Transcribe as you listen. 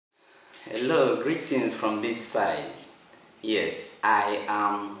Hello, greetings from this side. Yes, I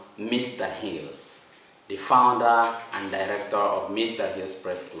am Mr. Hills, the founder and director of Mr. Hills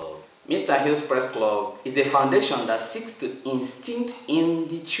Press Club. Mr. Hills Press Club is a foundation that seeks to instill in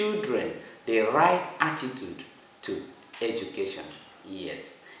the children the right attitude to education.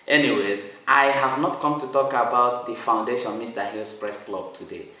 Yes. Anyways, I have not come to talk about the foundation Mr. Hills Press Club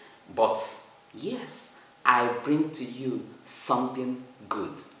today, but yes, I bring to you something good,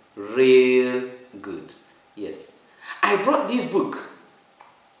 real good. Yes, I brought this book,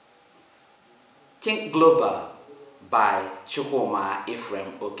 Think Global by Chukwuma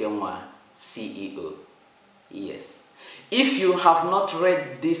Ephraim Okenwa, CEO. Yes, if you have not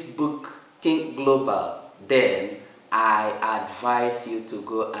read this book, Think Global, then I advise you to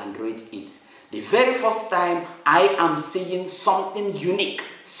go and read it. The very first time I am seeing something unique,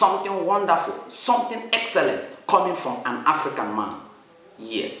 something wonderful, something excellent coming from an African man.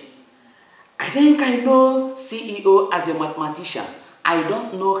 Yes. I think I know CEO as a mathematician. I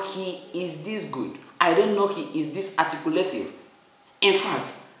don't know he is this good. I don't know he is this articulative. In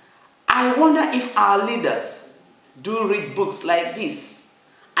fact, I wonder if our leaders do read books like this.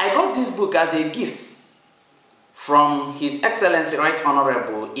 I got this book as a gift from His Excellency Right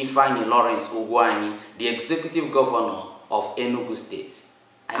Honorable Ifeanyi Lawrence Ugwuanyi, the Executive Governor of Enugu State.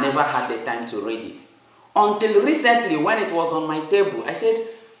 I never had the time to read it. Until recently, when it was on my table, I said,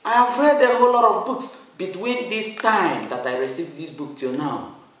 I have read a whole lot of books between this time that I received this book till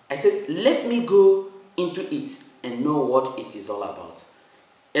now. I said, let me go into it and know what it is all about.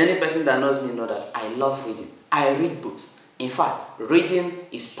 Any person that knows me knows that I love reading. I read books. In fact, reading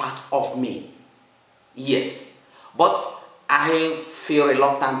is part of me. Yes. But I feel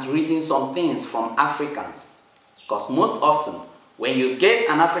reluctant reading some things from Africans. Because most often, when you get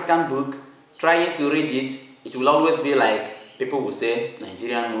an African book, trying to read it, it will always be like people will say,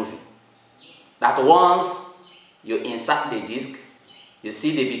 Nigerian movie. That once you insert the disc, you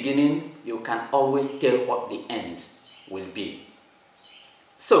see the beginning, you can always tell what the end will be.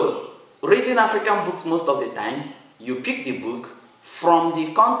 So, reading African books most of the time, you pick the book from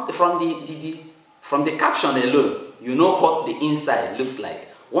the caption alone, you know what the inside looks like.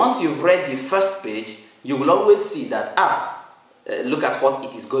 Once you've read the first page, you will always see that, look at what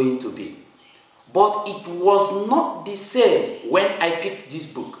it is going to be. But it was not the same when I picked this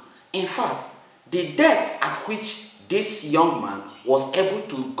book. In fact, the depth at which this young man was able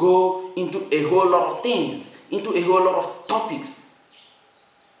to go into a whole lot of things, into a whole lot of topics,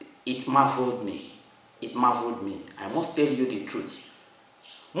 it marveled me. It marveled me. I must tell you the truth.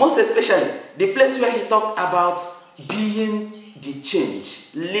 Most especially, the place where he talked about being the change,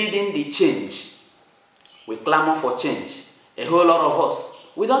 leading the change. We clamor for change. A whole lot of us,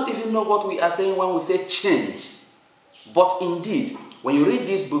 we don't even know what we are saying when we say change. But indeed, when you read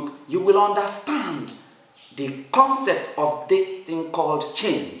this book, you will understand the concept of this thing called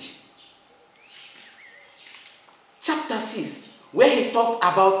change. Chapter 6, where he talked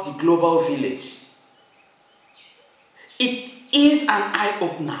about the global village. It is an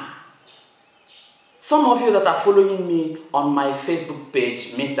eye-opener. Some of you that are following me on my Facebook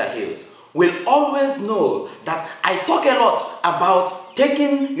page, Mr. Hills, will always know that I talk a lot about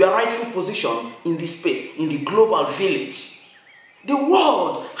taking your rightful position in this space, in the global village. The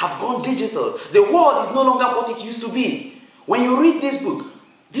world has gone digital. The world is no longer what it used to be. When you read this book,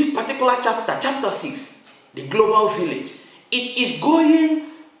 this particular chapter, chapter 6, the global village, it is going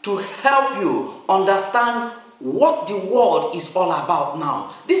to help you understand what the world is all about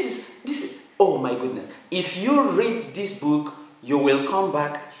now. This is, oh my goodness. If you read this book, you will come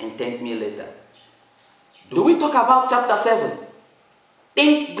back and thank me later. Do we talk about chapter 7?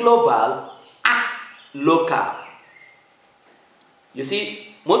 Think global, act local. You see,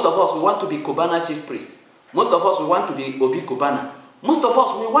 most of us, we want to be Cubana chief priest. Most of us, we want to be Obi Cubana. Most of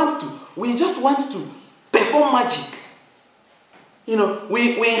us, we just want to perform magic. You know,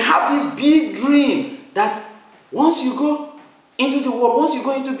 we have this big dream that once you go into the world, once you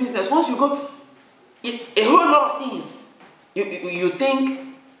go into business, once you go, a whole lot of things, you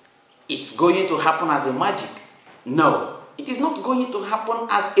think it's going to happen as a magic. No, it is not going to happen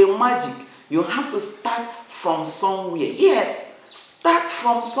as a magic. You have to start from somewhere. Yes, start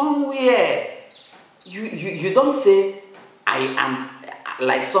from somewhere. You don't say, I am,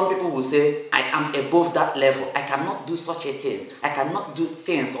 like some people will say, I am above that level. I cannot do such a thing. I cannot do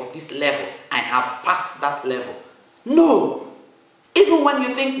things of this level. I have passed that level. No. Even when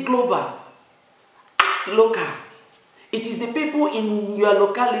you think global, act local. It is the people in your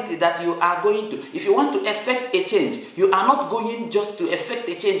locality that you are going to. If you want to effect a change, you are not going just to effect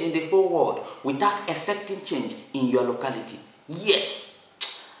a change in the whole world without effecting change in your locality. Yes.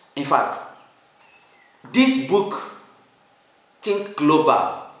 In fact, this book, Think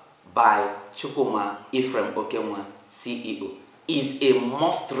Global by Chukwuma Ephraim Okenwa, CEO, is a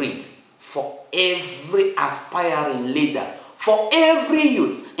must read for every aspiring leader, for every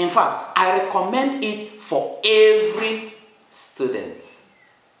youth. In fact, I recommend it for every student.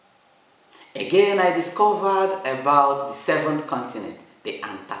 Again, I discovered about the seventh continent, the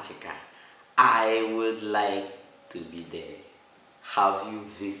Antarctica. I would like to be there. Have you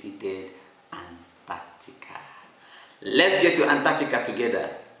visited Antarctica? Let's get to Antarctica together.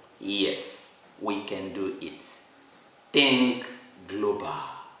 Yes, we can do it. Think global.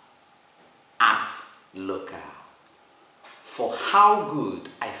 Act local. For how good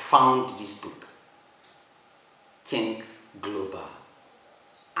I found this book, Think Global.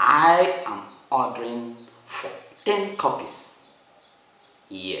 I am ordering for 10 copies.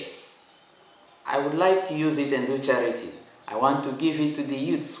 Yes. I would like to use it and do charity. I want to give it to the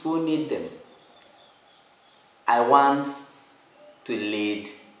youths who need them. I want to lead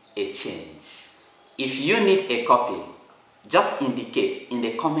a change. If you need a copy, just indicate in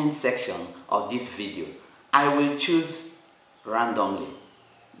the comment section of this video. I will choose randomly.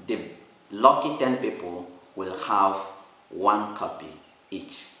 The lucky 10 people will have 1 copy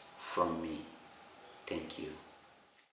each from me. Thank you.